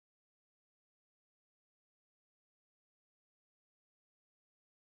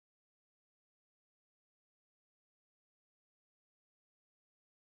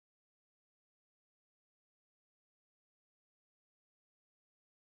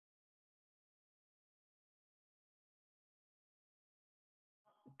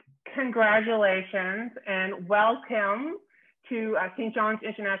Congratulations and welcome to St. John's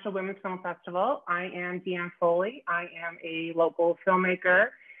International Women's Film Festival. I am Deanne Foley. I am a local filmmaker,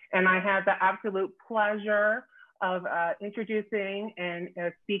 and I have the absolute pleasure of introducing and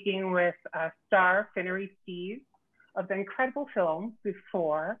speaking with star Finnerty Steeves of the incredible film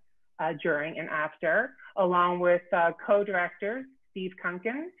Before, During, and After, along with co-directors Steve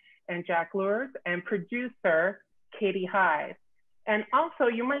Kunkin and Jack Lures and producer Katie Hyde. And also,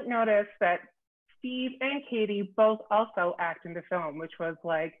 you might notice that Steve and Katie both also act in the film, which was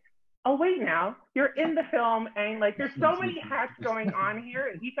like, oh, wait now, you're in the film, and like there's so many hats going on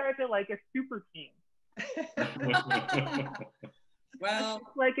here. You guys are like a super team. Well,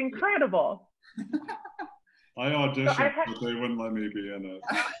 it's like incredible. I auditioned, but they wouldn't let me be in it.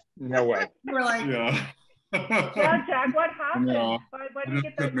 No way. we're like, Yeah. Yeah, Jack, what happened? No, why did you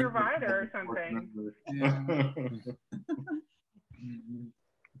get that your rider or something?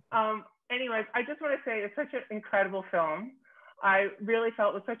 Anyways, I just want to say it's such an incredible film. I really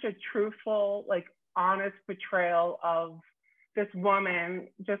felt it was such a truthful, like honest portrayal of this woman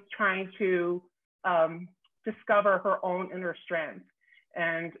just trying to discover her own inner strength.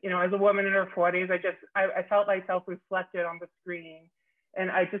 And, you know, as a woman in her 40s, I felt myself reflected on the screen.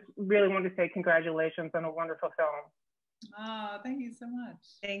 And I just really want to say congratulations on a wonderful film. oh, thank you so much.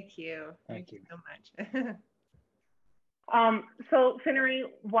 Thank you. Thank you So much. So Finnerty,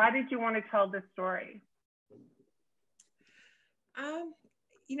 why did you want to tell this story?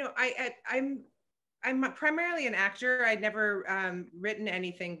 You know, I'm primarily an actor. I'd never written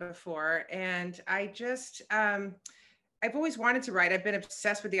anything before, and I just I've always wanted to write. I've been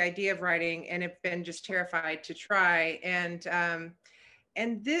obsessed with the idea of writing, and have been just terrified to try.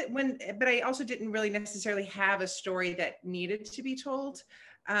 But I also didn't really necessarily have a story that needed to be told.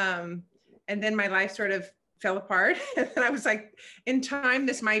 And then my life sort of fell apart. And I was like, in time,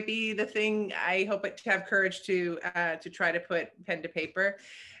 this might be the thing. I hope to have courage to try to put pen to paper.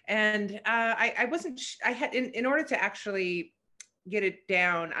 And I had, in order to actually get it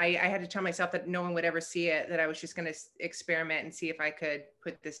down, I had to tell myself that no one would ever see it, that I was just going to experiment and see if I could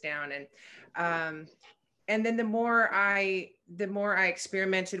put this down. And then the more I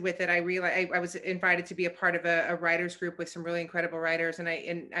experimented with it, I realized I was invited to be a part of a writers group with some really incredible writers. And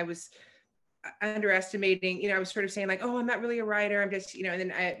I was underestimating, you know, I was sort of saying like, oh, I'm not really a writer. I'm just, you know, and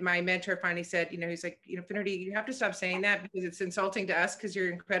then my mentor finally said, you know, he's like, you know, Finnerty, you have to stop saying that because it's insulting to us because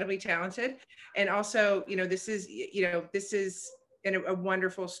you're incredibly talented. And also, you know, this is a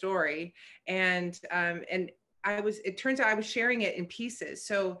wonderful story. And it turns out I was sharing it in pieces.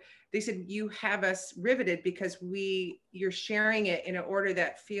 So they said, you have us riveted because you're sharing it in an order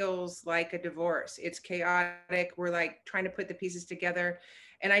that feels like a divorce. It's chaotic. We're like trying to put the pieces together.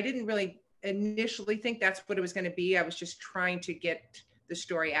 And I didn't really initially think that's what it was going to be. I was just trying to get the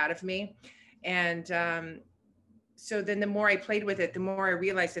story out of me. And so then the more I played with it, the more I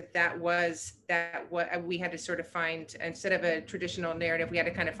realized that what we had to sort of find, instead of a traditional narrative, we had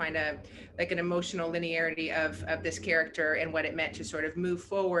to kind of find an emotional linearity of this character and what it meant to sort of move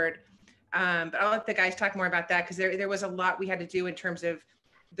forward. But I'll let the guys talk more about that because there was a lot we had to do in terms of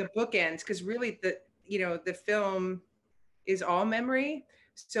the bookends, because really the film is all memory.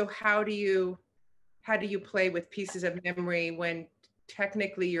 So how do you play with pieces of memory when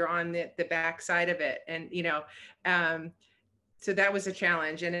technically you're on the back side of it? And, you know, so that was a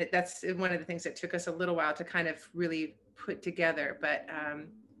challenge. And that's one of the things that took us a little while to kind of really put together. But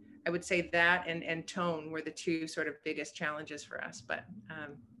I would say that and tone were the two sort of biggest challenges for us, but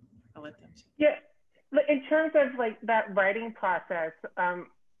I'll let them see. Yeah, in terms of like that writing process,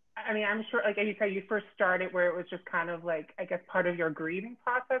 I mean, I'm sure, like you said, you first started where it was just kind of like, I guess, part of your grieving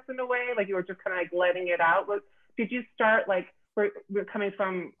process in a way, like you were just kind of like letting it out. Did you start like, we're coming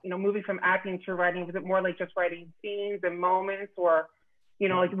from, you know, moving from acting to writing, was it more like just writing scenes and moments, or, you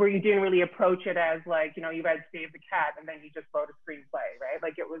know, like where you didn't really approach it as like, you know, you had Save the Cat and then you just wrote a screenplay, right?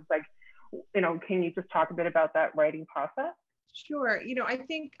 Like it was like, you know, can you just talk a bit about that writing process? Sure. You know, I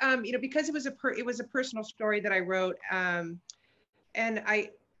think, you know, because it was a personal story that I wrote, and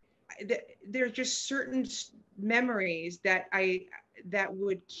there's just certain memories that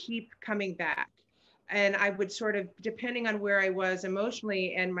would keep coming back. And I would sort of, depending on where I was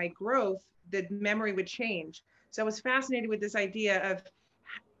emotionally and my growth, the memory would change. So I was fascinated with this idea of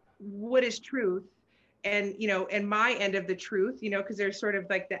what is truth, and, you know, and my end of the truth, you know, because there's sort of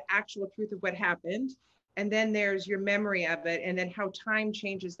like the actual truth of what happened. And then there's your memory of it. And then how time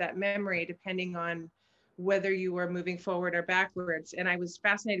changes that memory depending on whether you are moving forward or backwards. And I was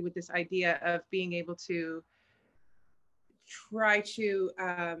fascinated with this idea of being able to try to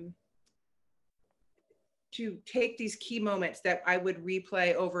take these key moments that I would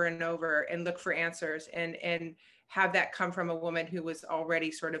replay over and over and look for answers, and have that come from a woman who was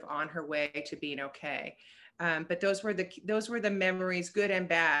already sort of on her way to being okay. But those were the memories, good and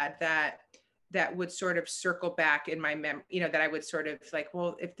bad, that would sort of circle back in my memory, that I would sort of like,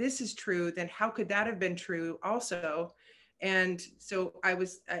 well, if this is true, then how could that have been true also? And so I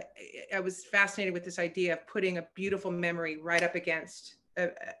was fascinated with this idea of putting a beautiful memory right up against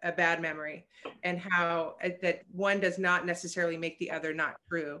a bad memory, and how that one does not necessarily make the other not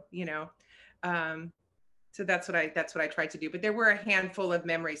true, so that's what I tried to do. But there were a handful of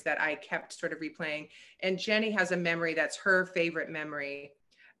memories that I kept sort of replaying. And Jenny has a memory that's her favorite memory,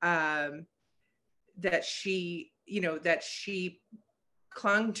 that she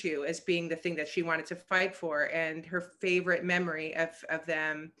clung to as being the thing that she wanted to fight for. And her favorite memory of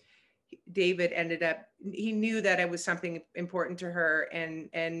them, David ended up, he knew that it was something important to her,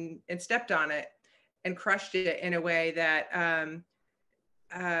 and stepped on it and crushed it in a way that and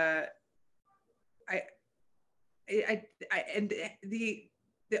the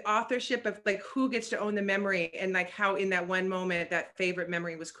authorship of like who gets to own the memory, and like how in that one moment that favorite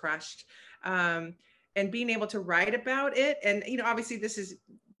memory was crushed, and being able to write about it. And obviously this is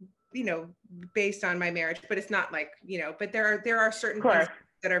based on my marriage, but it's not like but there are certain things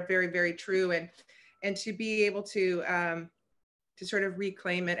that are very, very true, and to be able to sort of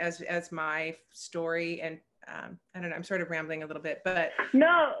reclaim it as my story. And I don't know, I'm sort of rambling a little bit, but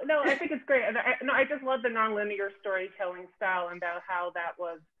no, I think it's great. I just love the nonlinear storytelling style, and about how that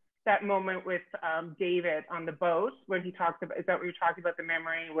was that moment with David on the boat when he talks about, is that what you're talking about, the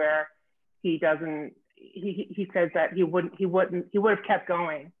memory where he says that he would have kept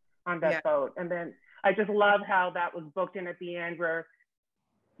going on that boat. And then I just love how that was booked in at the end, where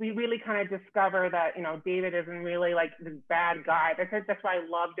we really kind of discover that, David isn't really like this bad guy. That's what I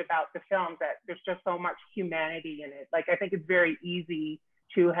loved about the film, that there's just so much humanity in it. Like, I think it's very easy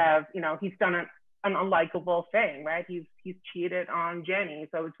to have, he's done an unlikable thing, right? He's cheated on Jenny.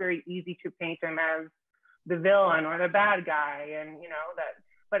 So it's very easy to paint him as the villain or the bad guy. And,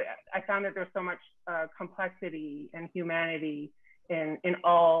 but I found that there's so much complexity and humanity in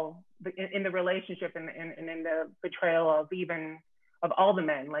the relationship, and in the betrayal of all the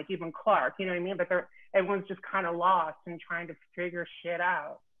men, like even Clark, you know what I mean? But everyone's just kind of lost and trying to figure shit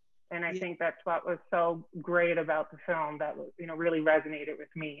out. And I think that's what was so great about the film, that really resonated with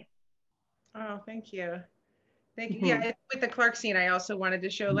me. Oh, thank you. Thank you. Mm-hmm. Yeah, with the Clark scene, I also wanted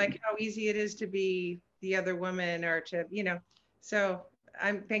to show like how easy it is to be the other woman, or to, so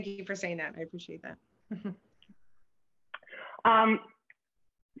thank you for saying that. I appreciate that.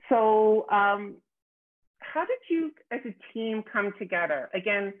 How did you as a team come together?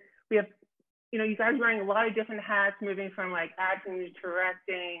 Again, we have, you guys wearing a lot of different hats, moving from like acting to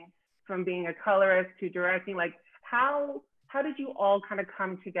directing, from being a colorist to directing. Like, how did you all kind of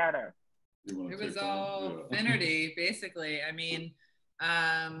come together? It was all Finnerty, basically. I mean,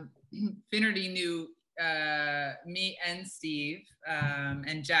 Finnerty knew me and Steve,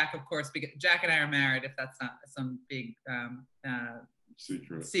 and Jack, of course, because Jack and I are married, if that's not some big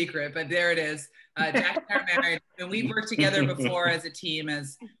secret, but there it is. Jack and I are married, and we've worked together before as a team,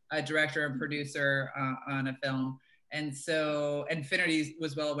 as a director and producer on a film. And Finnerty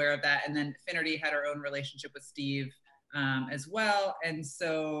was well aware of that. And then Finnerty had her own relationship with Steve as well. And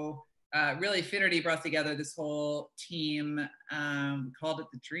so really Finnerty brought together this whole team, called it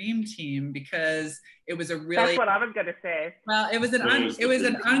the Dream Team, because it was a really— That's what I was gonna say. Well, it was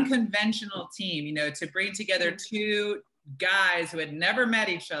an unconventional team, to bring together two guys who had never met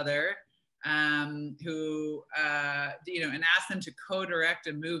each other, who and asked them to co-direct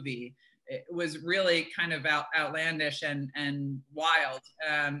a movie. It was really kind of outlandish and wild.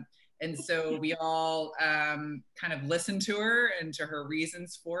 And so we all kind of listened to her and to her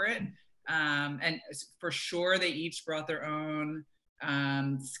reasons for it. And for sure, they each brought their own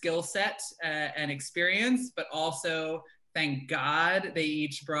skill set and experience, but also, thank God, they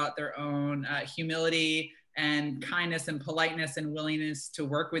each brought their own humility and kindness and politeness and willingness to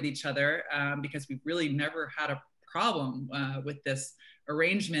work with each other, because we really never had a problem with this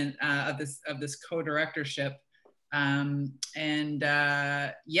arrangement of this co-directorship. So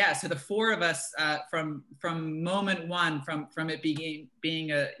the four of us, from moment one, from it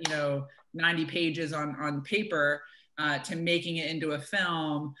being a 90 pages on paper, to making it into a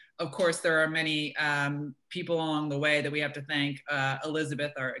film. Of course, there are many people along the way that we have to thank.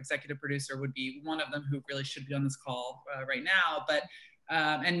 Elizabeth, our executive producer, would be one of them, who really should be on this call right now, but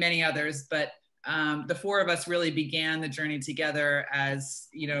and many others. But the four of us really began the journey together as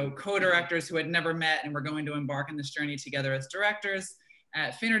co-directors who had never met, and were going to embark on this journey together as directors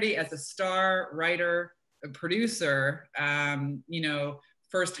at Finnerty, as a star writer, producer, you know,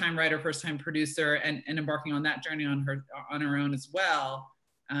 first time writer, first time producer, and embarking on that journey on her own as well.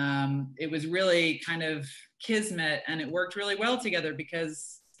 It was really kind of kismet, and it worked really well together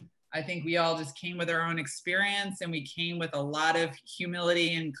because I think we all just came with our own experience, and we came with a lot of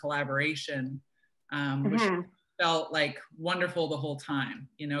humility and collaboration, which felt like wonderful the whole time,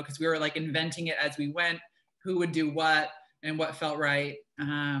 you know, because we were like inventing it as we went, who would do what and what felt right.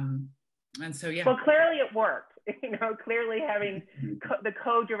 And so, yeah. Well, clearly it worked, you know, clearly having the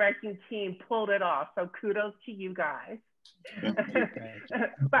co-directing team pulled it off. So kudos to you guys.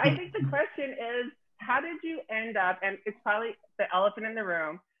 But I think the question is, how did you end up, and it's probably the elephant in the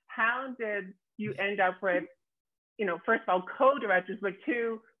room, how did you end up with, you know, first of all, co-directors, but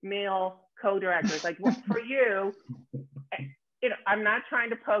 2 male co-directors? Like, for you, you know, I'm not trying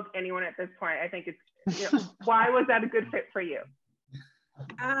to poke anyone at this point. I think it's, you know, why was that a good fit for you?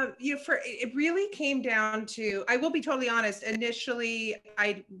 It really came down to, I will be totally honest, initially,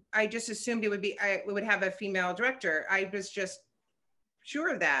 I just assumed it would have a female director. I was just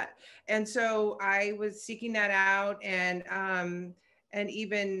sure of that. And so I was seeking that out, and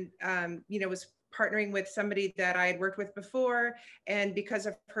even, you know, was partnering with somebody that I had worked with before. And because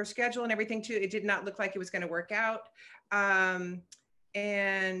of her schedule and everything too, it did not look like it was going to work out.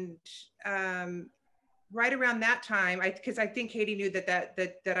 Right around that time, because I think Katie knew that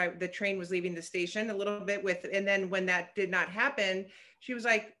the train was leaving the station a little bit and then when that did not happen, she was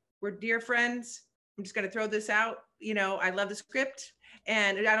like, we're dear friends. I'm just going to throw this out. You know, I love the script,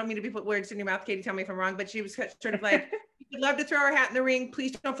 and I don't mean to be put words in your mouth, Katie, tell me if I'm wrong, but she was sort of like, we'd love to throw our hat in the ring.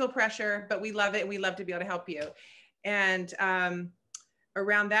 Please don't feel pressure, but we love it. And we love to be able to help you. And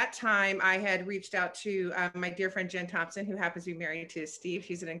around that time, I had reached out to my dear friend, Jen Thompson, who happens to be married to Steve.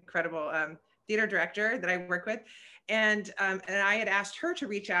 She's an incredible theater director that I work with. And I had asked her to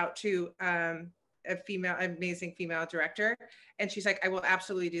reach out to amazing female director. And she's like, I will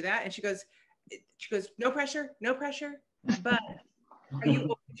absolutely do that. And she goes, no pressure, but are you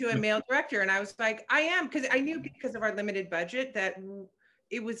open to a male director? And I was like, I am, because I knew because of our limited budget that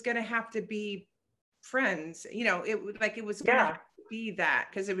it was going to have to be friends. You know, it was going to have to be that,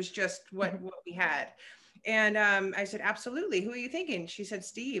 because it was just what we had. And I said, absolutely. Who are you thinking? She said,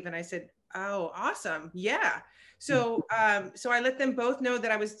 Steve. And I said, oh, awesome. Yeah. So so I let them both know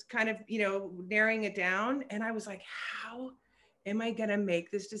that I was kind of, you know, narrowing it down. And I was like, how am I going to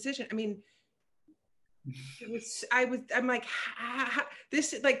make this decision? I mean, I'm like,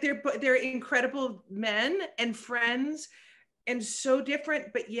 this, like, they're incredible men and friends and so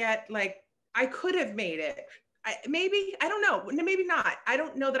different, but yet, like, I could have made it. Maybe, I don't know, maybe not. I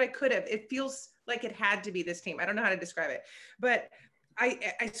don't know that I could have. It feels like it had to be this team. I don't know how to describe it, but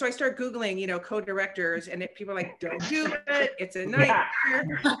so I start Googling, you know, co-directors, and if people are like, don't do it, it's a nightmare.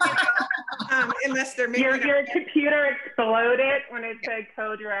 Unless they're making your computer exploded when it said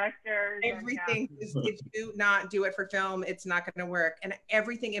co-directors. Everything is, if you not do it for film, it's not going to work. And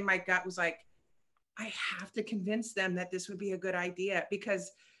everything in my gut was like, I have to convince them that this would be a good idea,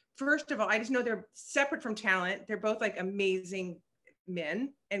 because first of all, I just know they're separate from talent. They're both like amazing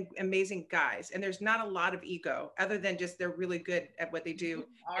men and amazing guys, and there's not a lot of ego other than just they're really good at what they do.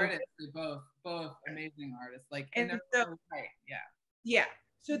 Artists, both amazing artists, like, and so, right, yeah.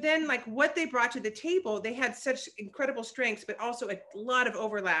 So then, like, what they brought to the table, they had such incredible strengths, but also a lot of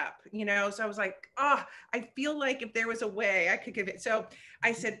overlap, you know? So I was like, oh, I feel like if there was a way I could give it. So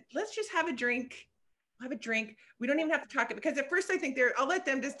I said, let's just have a drink. Have a drink. We don't even have to talk it, because at first I think I'll let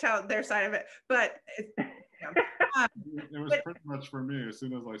them just tell their side of it. But it was pretty much for me. As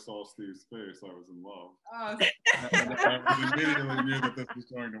soon as I saw Steve's face, I was in love. Oh. And I immediately knew that this was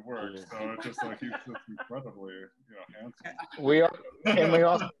going to work. So it's just like, he's just incredibly, you know, handsome. We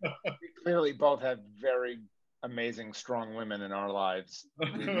also clearly both have very amazing, strong women in our lives.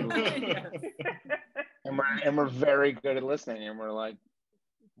 And we're very good at listening. And we're like,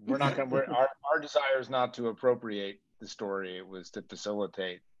 our desire is not to appropriate the story. It was to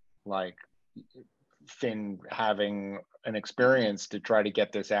facilitate, like, Finn having an experience to try to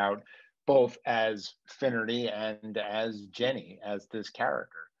get this out, both as Finnerty and as Jenny, as this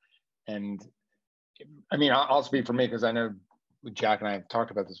character. And I mean, I'll speak for me, because I know Jack and I have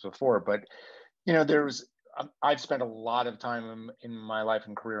talked about this before, but, you know, I've spent a lot of time in my life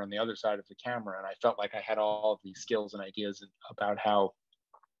and career on the other side of the camera, and I felt like I had all of these skills and ideas about how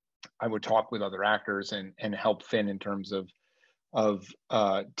I would talk with other actors and help Finn in terms of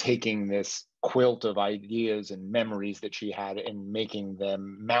taking this quilt of ideas and memories that she had and making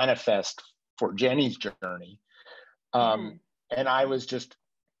them manifest for Jenny's journey. And I was just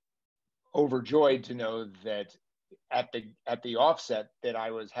overjoyed to know that at the offset that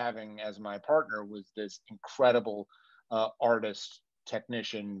I was having as my partner was this incredible artist,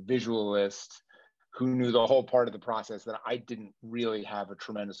 technician, visualist who knew the whole part of the process that I didn't really have a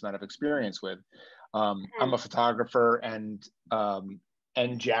tremendous amount of experience with. I'm a photographer, and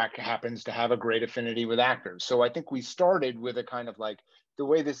Jack happens to have a great affinity with actors. So I think we started with a kind of like, the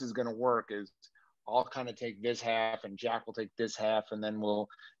way this is going to work is I'll kind of take this half and Jack will take this half, and then we'll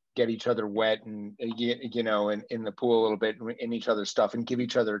get each other wet and, you know, in the pool a little bit, in each other's stuff, and give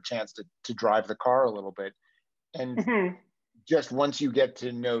each other a chance to drive the car a little bit. And just once you get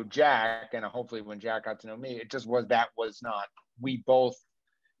to know Jack, and hopefully when Jack got to know me, we both,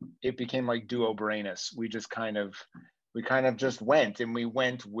 it became like duo brainus. We kind of just went, and we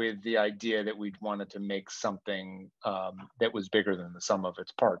went with the idea that we wanted to make something that was bigger than the sum of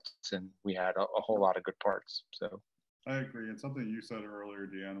its parts. And we had a whole lot of good parts, so. I agree. And something you said earlier,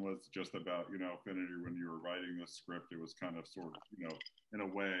 Deanne, was just about, you know, Finnerty, when you were writing the script, it was kind of sort of, you know, in a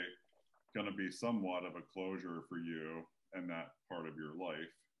way, going to be somewhat of a closure for you and that part of your life,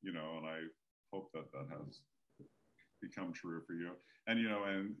 you know, and I hope that has become true for you. And, you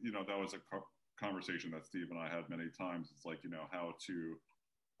know, that was a conversation that Steve and I had many times. It's like, you know, how to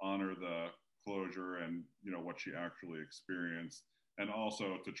honor the closure and, you know, what she actually experienced, and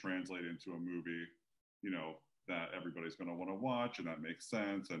also to translate into a movie, you know, that everybody's going to want to watch and that makes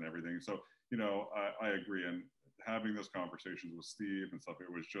sense and everything. So, you know, I agree. And having those conversations with Steve and stuff,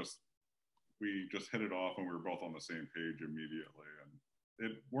 it was just, we just hit it off and we were both on the same page immediately.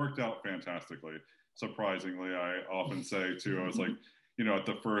 And it worked out fantastically. Surprisingly, I often say too, I was like, you know, at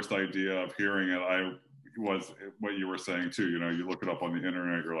the first idea of hearing it, I was what you were saying too, you know, you look it up on the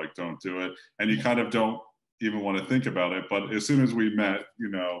internet, you're like, don't do it. And you kind of don't even want to think about it. But as soon as we met, you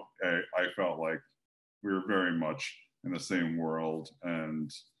know, I felt like we were very much in the same world,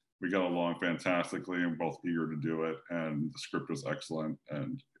 and we got along fantastically and both eager to do it. And the script was excellent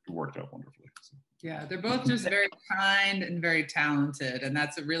and it worked out wonderfully. So. Yeah, they're both just very kind and very talented, and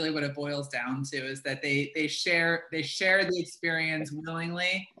that's really what it boils down to, is that they share the experience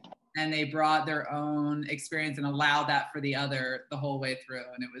willingly, and they brought their own experience and allowed that for the other the whole way through.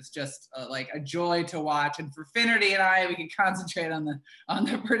 And it was just like a joy to watch. And for Finnerty and I, we could concentrate on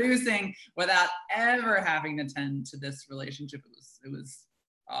the producing without ever having to tend to this relationship. It was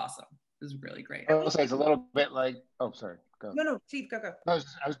awesome. It was really great. I will say it's a little bit like, oh, sorry, go. No, Steve, go.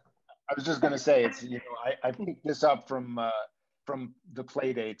 I was just going to say, it's, you know, I picked this up from the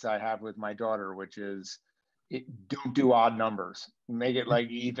play dates I have with my daughter, which is, don't do odd numbers, make it like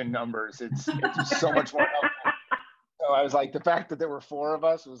even numbers. It's so much more helpful. So I was like, the fact that there were 4 of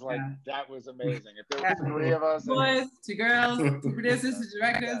us was like, that was amazing. If there were 3 of us, boys, 2 girls, 2 producers, 2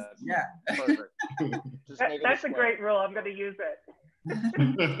 directors, perfect. That's a great rule. I'm going to use it.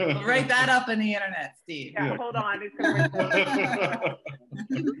 We'll write that up in the internet, Steve. Yeah, hold on. It's gonna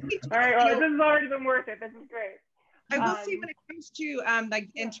All right, well, this has already been worth it. This is great. I will say, when it comes to like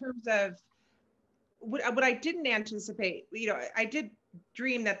in terms of what I didn't anticipate, you know, I did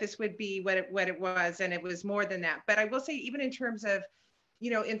dream that this would be what it was, and it was more than that. But I will say, even in terms of, you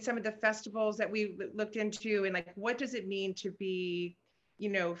know, in some of the festivals that we looked into, and like, what does it mean to be, you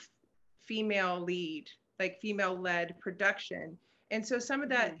know, female lead, like female-led production? And so some of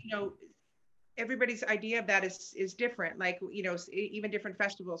that, you know, everybody's idea of that is different. Like, you know, even different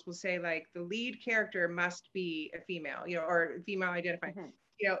festivals will say like the lead character must be a female, you know, or female identifying,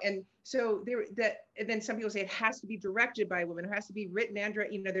 you know, and so and then some people say it has to be directed by a woman, it has to be written and,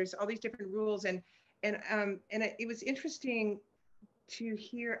 you know, there's all these different rules. And it was interesting to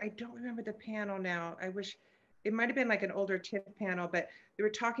hear, I don't remember the panel now. I wish it might've been like an older TIFF panel, but they were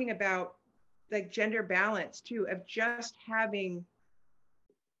talking about like gender balance too, of just having,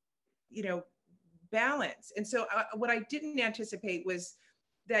 you know, balance. And so what I didn't anticipate was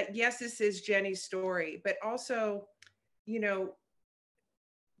that, yes, this is Jenny's story, but also, you know,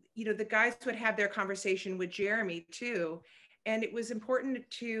 the guys would have their conversation with Jeremy too. And it was important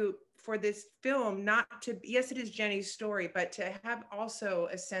for this film, not to, yes, it is Jenny's story, but to have also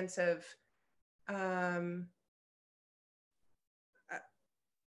a sense of,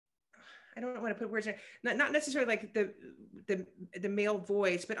 I don't want to put words in, not necessarily like the male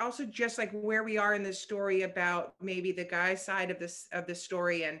voice, but also just like where we are in this story about maybe the guy's side of the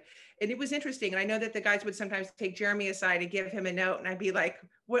story. And it was interesting. And I know that the guys would sometimes take Jeremy aside and give him a note, and I'd be like,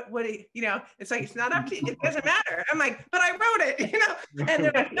 what, you know, it's like, it's not up to you, it doesn't matter. I'm like, but I wrote it, you know? And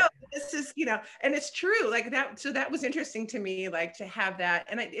they're like, no, this is, you know, and it's true like that. So that was interesting to me, like to have that.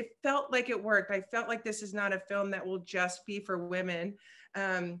 And it felt like it worked. I felt like this is not a film that will just be for women.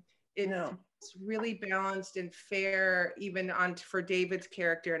 It's really balanced and fair, even for David's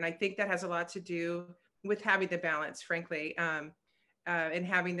character. And I think that has a lot to do with having the balance, frankly. And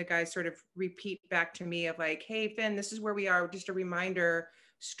having the guys sort of repeat back to me of like, hey, Finn, this is where we are. Just a reminder,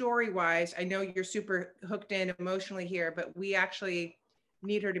 story-wise, I know you're super hooked in emotionally here, but we actually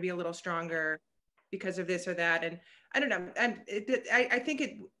need her to be a little stronger because of this or that. And I don't know. And I think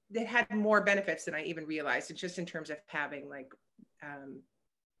it had more benefits than I even realized. It's just in terms of having like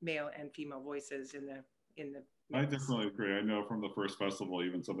male and female voices in the I definitely agree. I know from the first festival,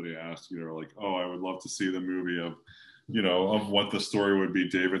 even somebody asked, like, oh, I would love to see the movie of, of what the story would be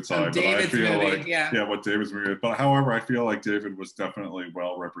David's side. But I feel movie, like, what David's movie. But however, I feel like David was definitely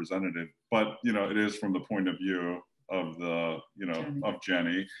well represented. But, it is from the point of view of Jenny. Of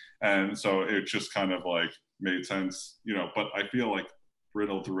Jenny. And so it just kind of like made sense, but I feel like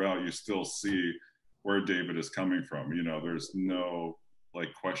riddled throughout, you still see where David is coming from. There's no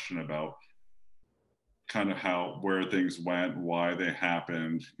like question about kind of where things went, why they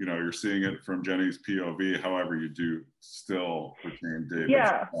happened. You're seeing it from Jenny's POV. However, you do still retain David's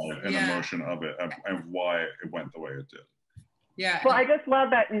and emotion of it and why it went the way it did. Yeah. Well, I just love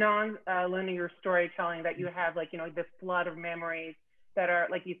that non-linear storytelling that you have, like, this flood of memories that are,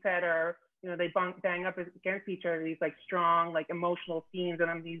 like you said, they bang up against each other, these like strong, like emotional scenes, and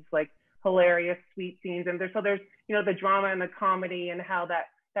then these like hilarious, sweet scenes. And there's the drama and the comedy and how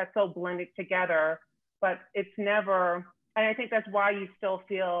that's so blended together. But it's never, and I think that's why you still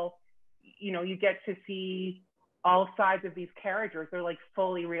feel, you get to see all sides of these characters. They're like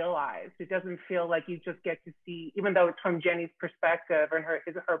fully realized. It doesn't feel like you just get to see, even though it's from Jenny's perspective and her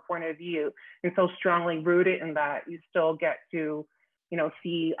point of view, and so strongly rooted in that, you still get to,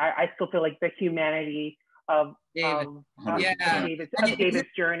 see, I still feel like the humanity of David's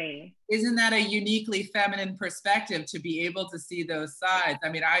journey. Isn't that a uniquely feminine perspective to be able to see those sides? I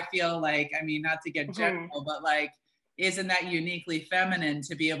mean, I feel like, not to get general, but like, isn't that uniquely feminine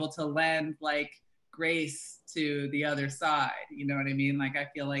to be able to lend like grace to the other side? You know what I mean? Like, I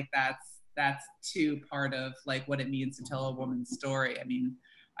feel like that's too part of like what it means to tell a woman's story. I mean,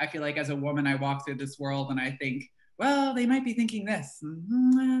 I feel like as a woman, I walk through this world and I think, well, they might be thinking this,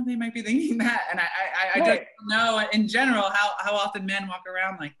 they might be thinking that. And I just know in general how often men walk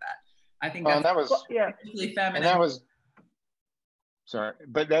around like that. I think that was really feminine. And that was, sorry,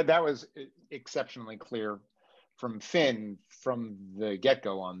 but that was exceptionally clear from Finn from the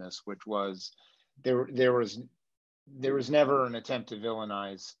get-go on this, which was there was never an attempt to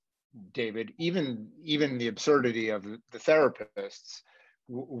villainize David. Even the absurdity of the therapists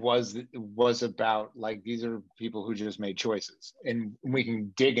was about like, these are people who just made choices, and we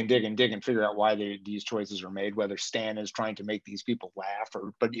can dig and figure out why these choices are made, whether Stan is trying to make these people laugh,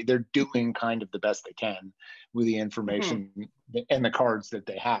 but they're doing kind of the best they can with the information and the cards that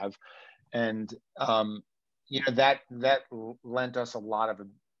they have. And that lent us a lot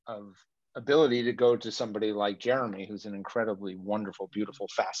of ability to go to somebody like Jeremy, who's an incredibly wonderful, beautiful,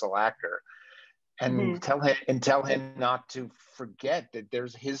 facile actor, and tell him not to forget that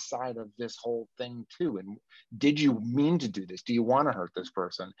there's his side of this whole thing too. And did you mean to do this? Do you want to hurt this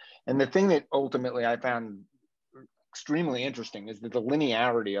person? And the thing that ultimately I found extremely interesting is that the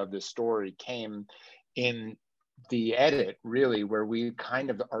linearity of this story came in the edit, really, where we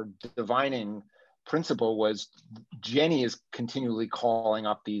kind of are divining principle was Jenny is continually calling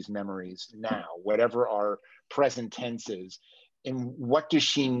up these memories now, whatever our present tense is. And what does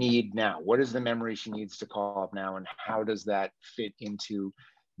she need now? What is the memory she needs to call up now? And how does that fit into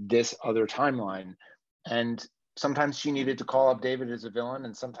this other timeline? And sometimes she needed to call up David as a villain,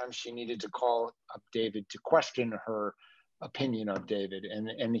 and sometimes she needed to call up David to question her opinion of David.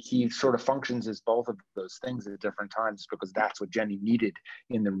 And he sort of functions as both of those things at different times, because that's what Jenny needed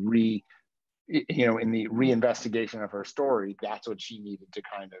in the reinvestigation of her story. That's what she needed to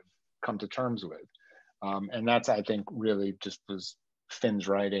kind of come to terms with. And that's, I think, really just was Finn's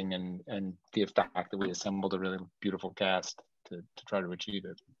writing and the fact that we assembled a really beautiful cast to try to achieve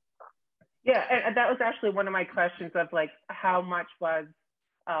it. Yeah, and that was actually one of my questions of like, how much was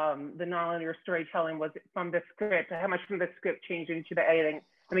the nonlinear storytelling was from the script, how much from the script changed into the editing?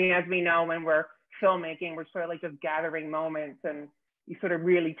 I mean, as we know, when we're filmmaking, we're sort of like just gathering moments, and you sort of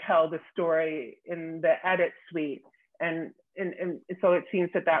really tell the story in the edit suite. And so it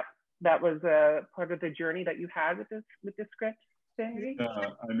seems that was a part of the journey that you had with this script. I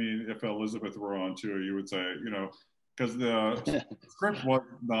mean, if Elizabeth were on too, you would say, because the script was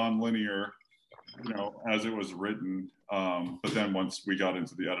non-linear, as it was written. But then once we got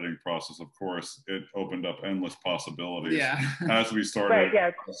into the editing process, of course, it opened up endless possibilities. Yeah. As we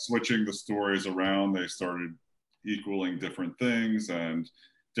started switching the stories around, they started equaling different things and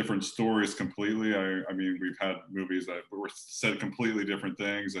different stories completely. I mean, we've had movies that were said completely different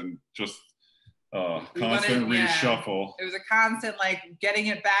things, and just constant reshuffle. It was a constant like getting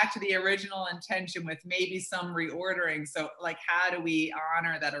it back to the original intention with maybe some reordering. So like, how do we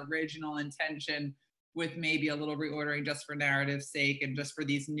honor that original intention with maybe a little reordering just for narrative's sake and just for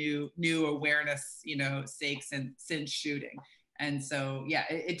these new awareness, sakes and since shooting. And so, yeah,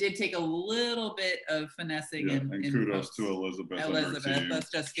 it did take a little bit of finessing. Yeah, and kudos to Elizabeth. Elizabeth,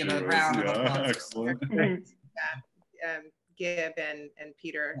 let's just give a round of applause. Excellent. Gib and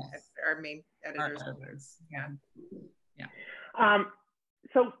Peter, our main editors.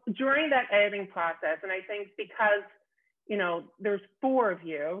 So during that editing process, and I think because, there's 4 of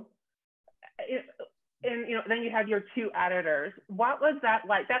you, and then you have your 2 editors. What was that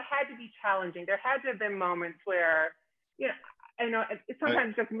like? That had to be challenging. There had to have been moments where, I know it's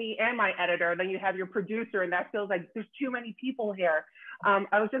sometimes just me and my editor. Then you have your producer, and that feels like there's too many people here.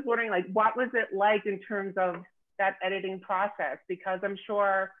 I was just wondering, like, what was it like in terms of that editing process? Because I'm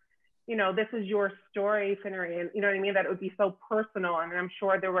sure, this is your story, Finnerty, and you know what I mean, that it would be so personal. And I'm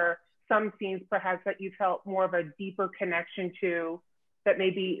sure there were some scenes perhaps that you felt more of a deeper connection to, that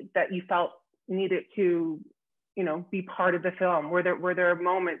you felt needed to, be part of the film. Were there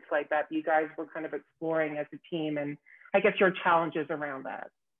moments like that you guys were kind of exploring as a team, and I guess your challenges around that?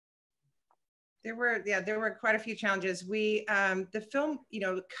 There were quite a few challenges. We, the film,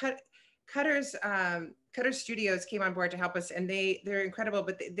 Cutter's Studios came on board to help us, and they're incredible,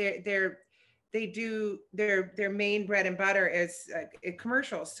 but they do their main bread and butter is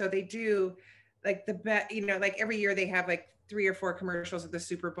commercials. So they do like like every year they have like 3 or 4 commercials at the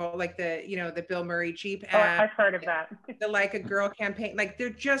Super Bowl, like the Bill Murray Jeep ad. Oh, I've heard of that. The Like a Girl campaign, like they're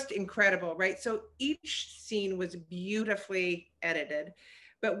just incredible, right? So each scene was beautifully edited,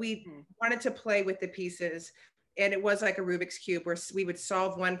 but we wanted to play with the pieces. And it was like a Rubik's Cube where we would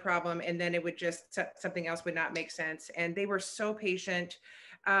solve one problem and then it would just, something else would not make sense. And they were so patient.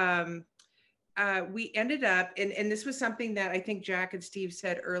 We ended up, and this was something that I think Jack and Steve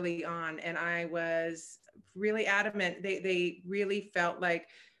said early on, and I was really adamant. They really felt like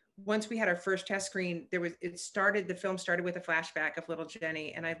once we had our first test screen, the film started with a flashback of little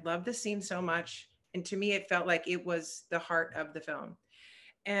Jenny. And I loved the scene so much. And to me, it felt like it was the heart of the film.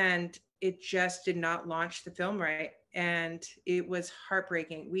 And it just did not launch the film right. And it was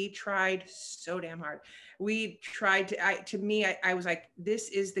heartbreaking. We tried so damn hard. We tried I was like, this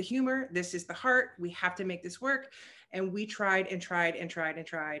is the humor. This is the heart. We have to make this work. And we tried and tried and tried and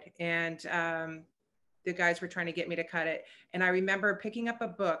tried. And the guys were trying to get me to cut it. And I remember picking up a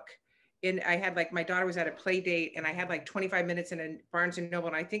book, and I had like, my daughter was at a play date, and I had like 25 minutes in a Barnes and Noble.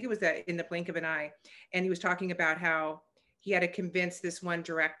 And I think it was that In the Blink of an Eye. And he was talking about how he had to convince this one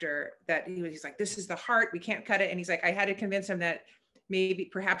director that he's like, this is the heart, we can't cut it. And he's like, I had to convince him that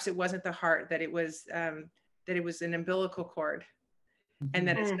perhaps it wasn't the heart, that it was an umbilical cord, and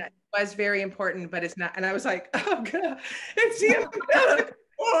that it was very important, but it's not. And I was like, oh God, it's the umbilical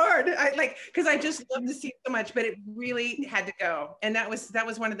cord. Because I just love the scene so much, but it really had to go. And that was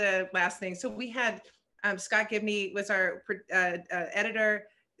one of the last things. So we had Scott Gibney was our editor.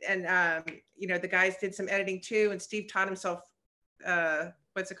 And, the guys did some editing too. And Steve taught himself,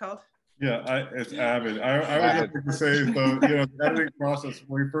 what's it called? Yeah, it's Avid. I would have to say, the editing process,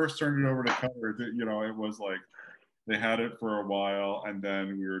 when we first turned it over to Cutter, it was like, they had it for a while, and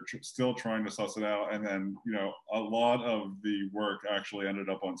then we were still trying to suss it out. And then, a lot of the work actually ended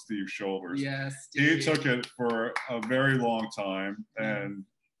up on Steve's shoulders. Yes. Steve. He took it for a very long time and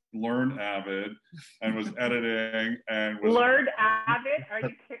learned Avid and was editing and was learned Avid. Are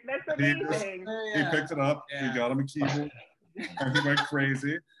you kidding? That's amazing. He picked it up. Yeah. We got him a keyboard. And he went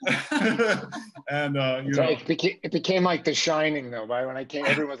crazy. And it became like The Shining though. Right when I came,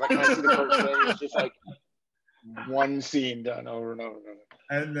 everyone was like, "I see the first day." It was just like one scene done over and over and over.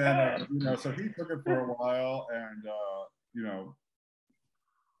 And then so he took it for a while, and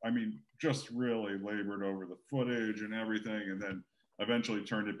just really labored over the footage and everything, and then eventually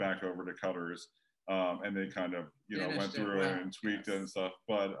turned it back over to Cutters, and they kind of went through it and tweaked it and stuff.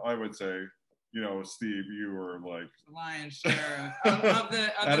 But I would say, Steve, you were like the lion's share of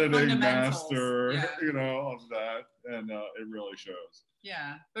the editing master, of that, and it really shows.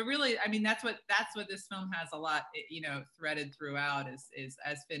 Yeah, but really, that's what this film has a lot, threaded throughout is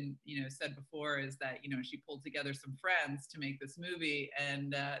as Finn, said before, is that, she pulled together some friends to make this movie,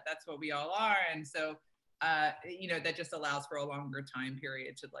 and that's what we all are. And so, that just allows for a longer time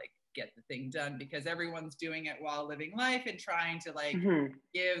period to like get the thing done, because everyone's doing it while living life and trying to like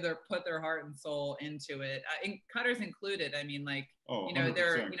put their heart and soul into it. Cutters included.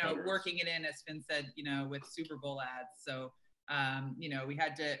 They're, Cutters. working it in, as Finn said, with Super Bowl ads. So, you know, we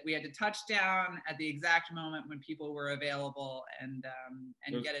had to touch down at the exact moment when people were available and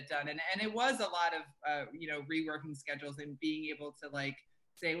get it done. And it was a lot of, you know, reworking schedules and being able to like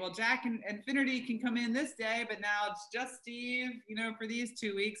say, well, Jack and Finnerty can come in this day, but now it's just Steve, you know, for these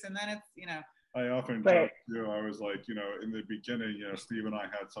 2 weeks. And then it's, you know. I often joke too, I was like, you know, in the beginning, you know, Steve and I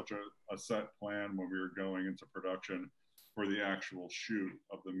had such a set plan when we were going into production for the actual shoot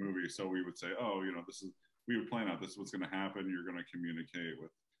of the movie. So we would say, oh, you know, we would plan out this is what's going to happen. You're going to communicate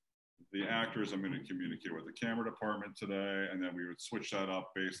with the actors. I'm going to communicate with the camera department today. And then we would switch that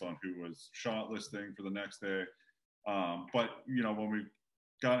up based on who was shot listing for the next day. But, you know, when we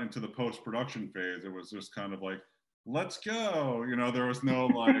got into the post-production phase, it was just kind of like, let's go. You know, there was no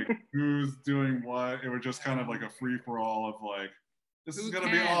like, who's doing what. It was just kind of like a free for all of like, this is going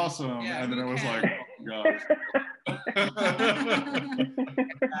to be awesome. Yeah, and then it was like, oh my gosh.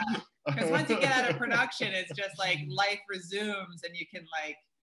 Because once you get out of production, it's just like life resumes and you can like,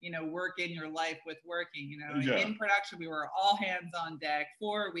 you know, work in your life with working, you know. In production, we were all hands on deck,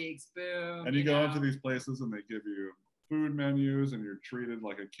 4 weeks, boom. And you go into these places and they give you food menus and you're treated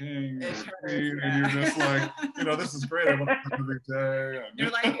like a king or a queen, and you're just like, you know, this is great. I want to every day. And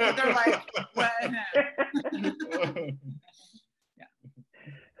they're like, what? Yeah.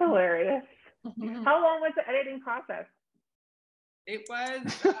 Hilarious. How long was the editing process? It was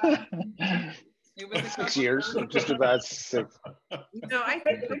 6 years, just about 6. No, I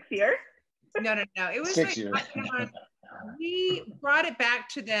think 6 years. No. It was 6 years. We brought it back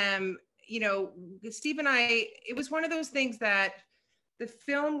to them. You know, Steve and I, it was one of those things that the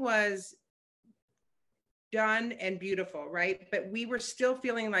film was done and beautiful, right? But we were still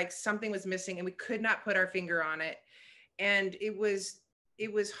feeling like something was missing and we could not put our finger on it. And it was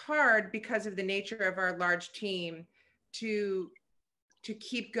hard because of the nature of our large team to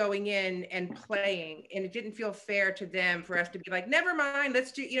keep going in and playing. And it didn't feel fair to them for us to be like, never mind,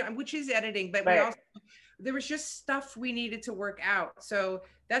 let's do, you know, which is editing, but we also, there was just stuff we needed to work out. So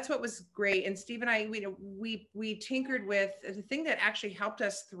that's what was great. And Steve and I, we tinkered with the thing that actually helped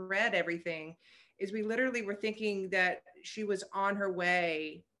us thread everything is we literally were thinking that she was on her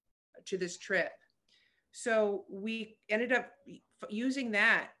way to this trip. So we ended up using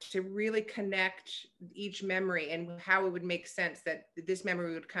that to really connect each memory and how it would make sense that this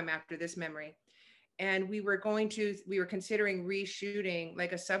memory would come after this memory. And we were considering reshooting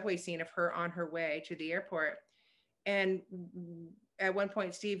like a subway scene of her on her way to the airport. And at one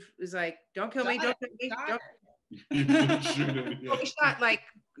point, Steve was like, don't kill me, don't kill me. We shot like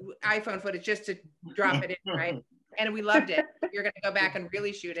iPhone footage just to drop it in, right? And we loved it. You're gonna go back and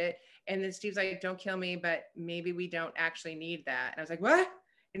really shoot it. And then Steve's like, don't kill me, but maybe we don't actually need that. And I was like, what?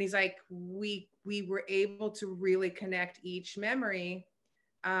 And he's like, we were able to really connect each memory.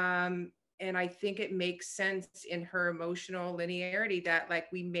 And I think it makes sense in her emotional linearity that like,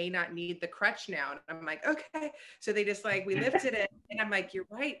 we may not need the crutch now. And I'm like, okay. So they just like, we lifted it and I'm like, you're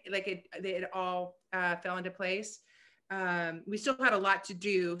right. Like it all fell into place. We still had a lot to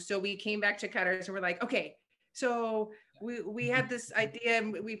do. So we came back to cutters and we're like, okay, so we had this idea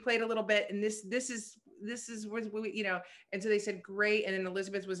and we played a little bit and this is what we, you know, and so they said, great. And then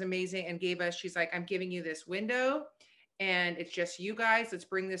Elizabeth was amazing and she's like, I'm giving you this window and it's just you guys, let's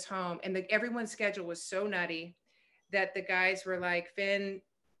bring this home. And everyone's schedule was so nutty that the guys were like, Finn,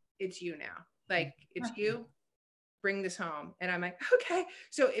 it's you now. Like, it's you, bring this home. And I'm like, okay.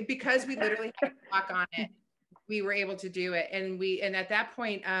 So because we literally had a clock on it, we were able to do it. And at that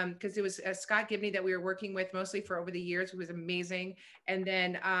point, because it was Scott Gibney that we were working with mostly for over the years, who was amazing. And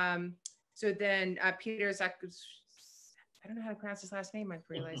then, Peter Zach, I don't know how to pronounce his last name, I'm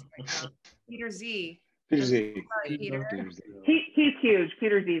realizing right now. Peter Z. Peter Z. Sorry, Peter. He's huge.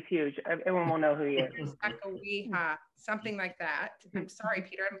 Peter Z is huge. Everyone will know who he is. Something like that. I'm sorry,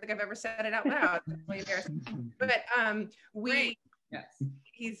 Peter. I don't think I've ever said it out loud. But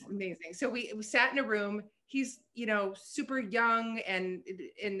he's amazing. So we sat in a room. He's, you know, super young and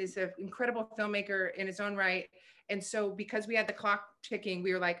is an incredible filmmaker in his own right. And so because we had the clock ticking,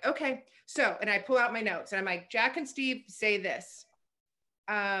 we were like, okay. So, and I pull out my notes and I'm like, Jack and Steve say this.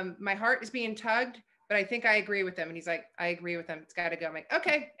 My heart is being tugged, but I think I agree with them. And he's like, I agree with them. It's got to go. I'm like,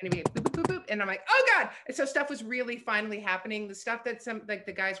 okay. And he boop, boop, boop, boop. And I'm like, oh God. And so stuff was really finally happening. The stuff that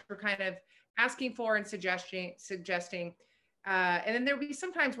the guys were kind of asking for and suggesting. And then there would be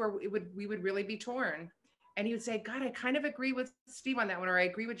some times where we would really be torn. And he would say, God, I kind of agree with Steve on that one, or I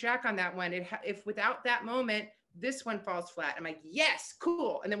agree with Jack on that one. If without that moment, this one falls flat. I'm like, yes,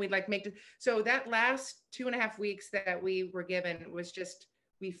 cool. And then we'd like so that last 2.5 weeks that we were given was just,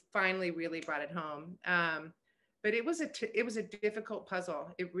 we finally really brought it home. but it was a difficult puzzle.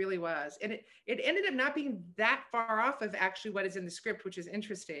 It really was. And it ended up not being that far off of actually what is in the script, which is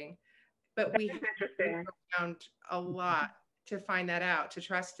interesting. But we found a lot to find that out, to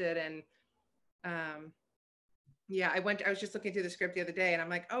trust it. And yeah, I was just looking through the script the other day and I'm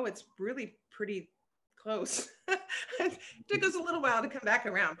like, oh, it's really pretty close. It took us a little while to come back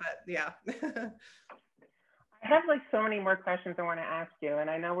around, but yeah. I have like so many more questions I want to ask you, and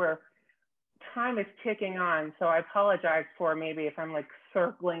I know time is ticking on, so I apologize for maybe if I'm like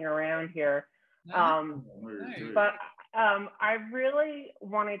circling around here. But I really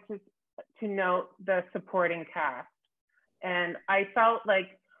wanted to note the supporting cast, and I felt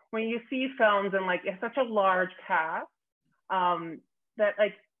like when you see films and like it's such a large cast, that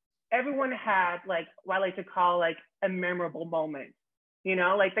like everyone had like what I like to call like a memorable moment. You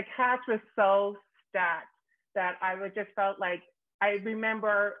know, like the cast was so stacked that I would just felt like I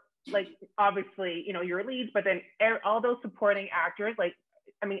remember, like, obviously, you know, your leads, but then all those supporting actors, like,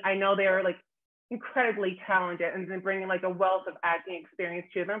 I mean, I know they're like incredibly talented and then bringing like a wealth of acting experience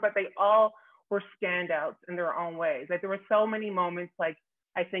to them, but they all were standouts in their own ways. Like there were so many moments, like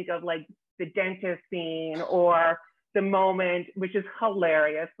I think of like the dentist scene or the moment, which is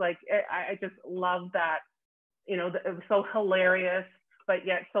hilarious. Like I just love that, you know, it was so hilarious, but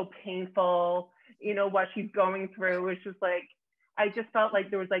yet so painful. You know, what she's going through is just like, I just felt like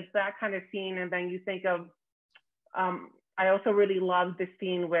there was like that kind of scene. And then you think of, I also really loved the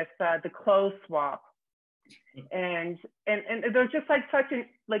scene with the clothes swap. And there's just like such an,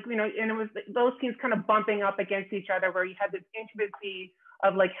 like, you know, and it was those scenes kind of bumping up against each other where you had this intimacy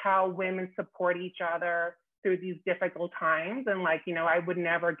of like how women support each other through these difficult times. And like, you know, I would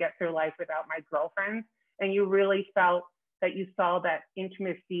never get through life without my girlfriends. And you really felt that you saw that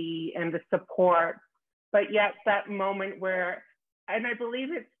intimacy and the support, but yet that moment where, and I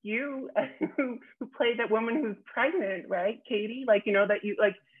believe it's you who played that woman who's pregnant, right, Katie? Like, you know, that you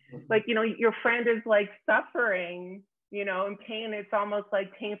like, you know, your friend is like suffering, you know, in pain. It's almost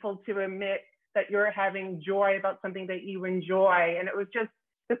like painful to admit that you're having joy about something that you enjoy. And it was just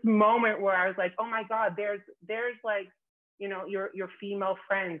this moment where I was like, oh my God, there's like, you know, your female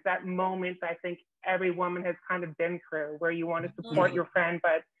friends, that moment I think every woman has kind of been through, where you want to support your friend,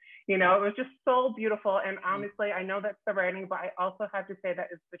 but you know, it was just so beautiful. And honestly, I know that's the writing, but I also have to say that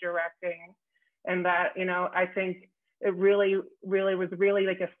it's the directing, and that, you know, I think it really was really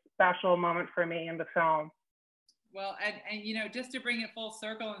like a special moment for me in the film. Well, and you know, just to bring it full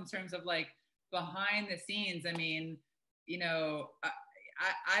circle in terms of like behind the scenes, I mean, you know,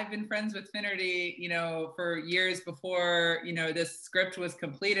 I've been friends with Finnerty, you know, for years before, you know, this script was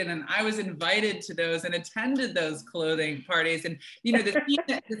completed, and I was invited to those and attended those clothing parties. And, you know, the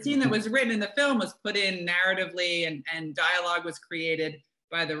scene that was written in the film was put in narratively, and dialogue was created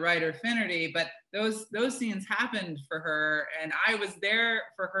by the writer Finnerty, but those scenes happened for her, and I was there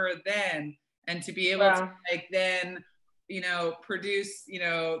for her then. And to be able to like then, you know, produce, you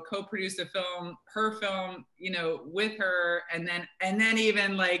know, co-produce her film, you know, with her, and then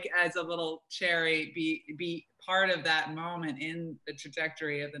even like as a little cherry, be part of that moment in the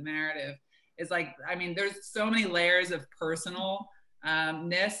trajectory of the narrative is like, I mean, there's so many layers of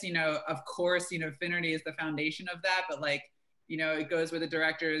personalness, you know, of course, you know, Finnerty is the foundation of that, but like, you know, it goes with the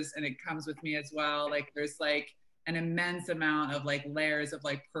directors and it comes with me as well. Like there's like an immense amount of like layers of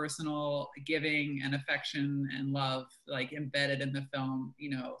like personal giving and affection and love like embedded in the film,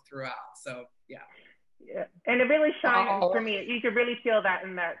 you know, throughout. So yeah, and it really shines for me. You could really feel that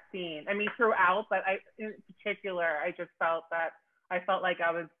in that scene. I mean, throughout, but in particular, I just felt like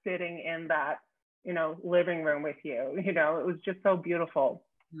I was sitting in that, you know, living room with you. You know, it was just so beautiful.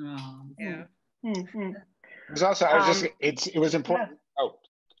 Oh, yeah. Mm-hmm. It was also, it was important. Yeah. Oh,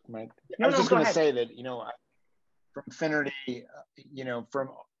 Mike. I was just going to say that, you know, from Finnerty, you know, from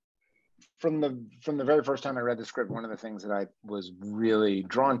the very first time I read the script, one of the things that I was really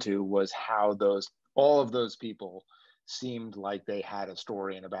drawn to was how all of those people seemed like they had a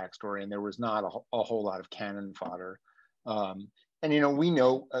story and a backstory, and there was not a whole lot of cannon fodder. And, you know, we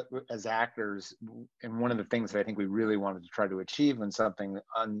know as actors, and one of the things that I think we really wanted to try to achieve in something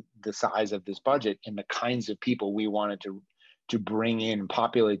on the size of this budget and the kinds of people we wanted to bring in,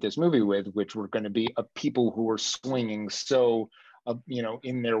 populate this movie with, which were going to be people who were swinging so, you know,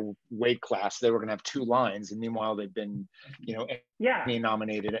 in their weight class, they were going to have 2 lines, and meanwhile they've been, you know,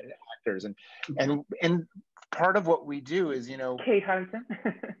 Emmy-nominated actors, and part of what we do is, you know, Kate Hudson.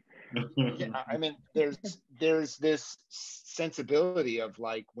 Yeah, I mean, there's this sensibility of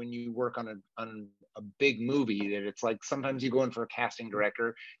like when you work on a big movie that it's like sometimes you go in for a casting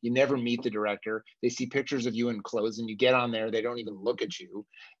director, you never meet the director, they see pictures of you in clothes, and you get on there, they don't even look at you,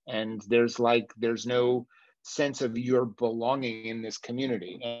 and there's no sense of your belonging in this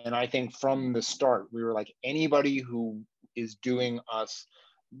community. And I think from the start, we were like, anybody who is doing us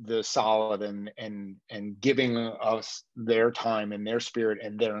the solid and giving us their time and their spirit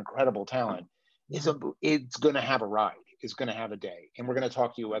and their incredible talent it's going to have a ride. It's going to have a day. And we're going to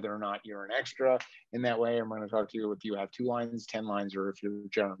talk to you whether or not you're an extra in that way. And we're going to talk to you if you have 2 lines, 10 lines, or if you're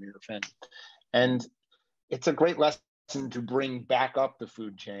Jeremy or Finn. And it's a great lesson to bring back up the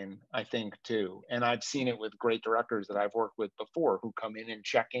food chain, I think, too. And I've seen it with great directors that I've worked with before who come in and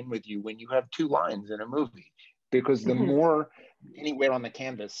check in with you when you have 2 lines in a movie. Because the more anywhere on the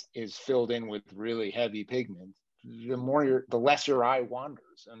canvas is filled in with really heavy pigment, the less your eye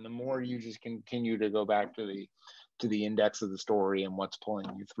wanders, and the more you just continue to go back to the index of the story and what's pulling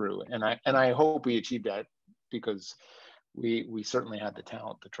you through. And I hope we achieved that, because we certainly had the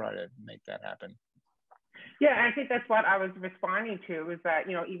talent to try to make that happen. Yeah, I think that's what I was responding to, is that,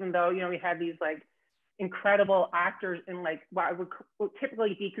 you know, even though, you know, we had these like incredible actors in like what would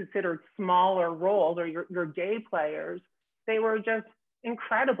typically be considered smaller roles, or your day players, they were just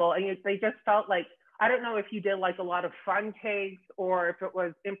incredible. And they just felt like, I don't know if you did like a lot of fun takes, or if it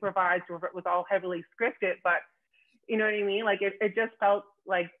was improvised, or if it was all heavily scripted, but you know what I mean? Like it just felt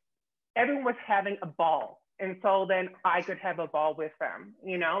like everyone was having a ball. And so then I could have a ball with them,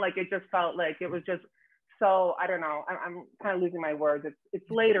 you know, like it just felt like it was just so, I don't know, I'm kind of losing my words. It's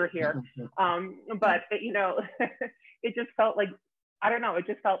later here. But it, you know, it just felt like, I don't know, it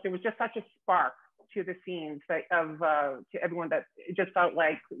just felt, there was just such a spark to the scenes that, to everyone, that it just felt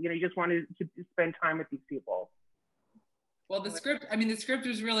like, you know, you just wanted to spend time with these people. Well, the script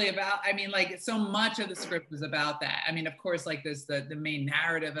was really about, I mean, like so much of the script was about that. I mean, of course, like there's the main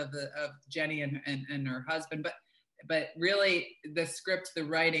narrative of Jenny and her husband, but really the script, the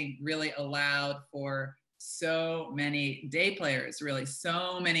writing really allowed for so many day players, really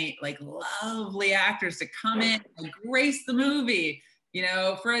so many like lovely actors to come in and grace the movie, you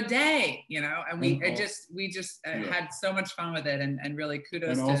know, for a day, you know, and we just had so much fun with it, and really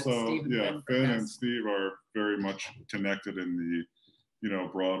kudos and to also, Steve and Finn and Steve are very much connected in the, you know,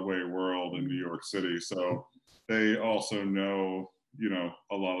 Broadway world in New York City. So they also know, you know,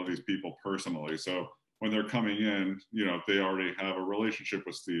 a lot of these people personally. So when they're coming in, you know, they already have a relationship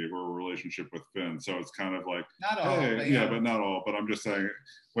with Steve or a relationship with Finn. So it's kind of like, not all, hey, but yeah, but not all. But I'm just saying,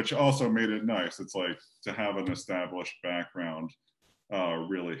 which also made it nice. It's like to have an established background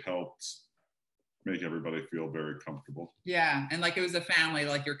really helped make everybody feel very comfortable. Yeah, and like it was a family,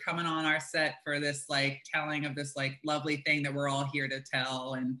 like you're coming on our set for this like telling of this like lovely thing that we're all here to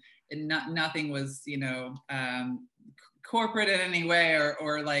tell, and nothing was, you know, corporate in any way,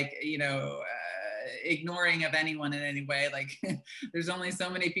 or like, you know, ignoring of anyone in any way. Like there's only so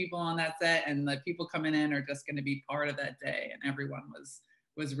many people on that set, and the people coming in are just going to be part of that day, and everyone was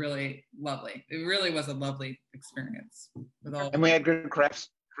really lovely. It really was a lovely experience with all. And we had good craft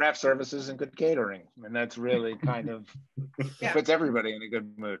services and good catering, and that's really kind of puts everybody in a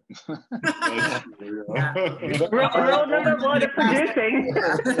good mood. Rule number 1 of producing.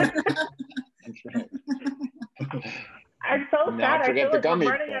 I'm so sad. I feel like I'm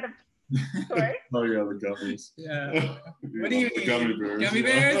running out of. Sorry? Oh yeah, the gummies. Yeah. What do you need? Gummy bears. Gummy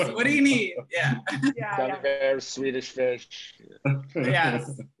bears? What do you need? Yeah. Gummy bears, Swedish fish.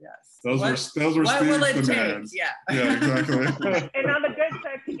 Yes. Those were Steve's demands. Yeah. Yeah, exactly. And on the good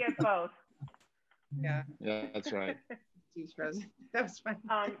side, he gets both. Yeah. Yeah, that's right. That was fun.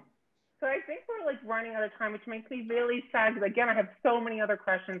 So I think we're like running out of time, which makes me really sad, because again, I have so many other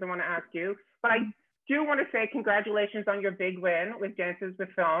questions I want to ask you, but I do want to say congratulations on your big win with Dances with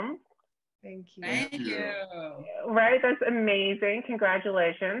Film. Thank you. Thank you. Right, that's amazing.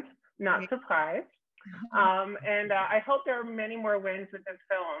 Congratulations. Not surprised. And I hope there are many more wins with this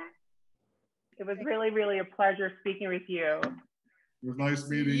film. It was really, really a pleasure speaking with you. It was nice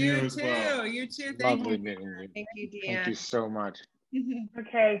meeting you as well. You too. Thank Lovely you. meeting you. Thank you, Deanne. Thank you so much.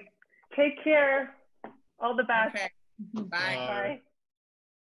 Okay, take care. All the best. Okay. Bye. Bye.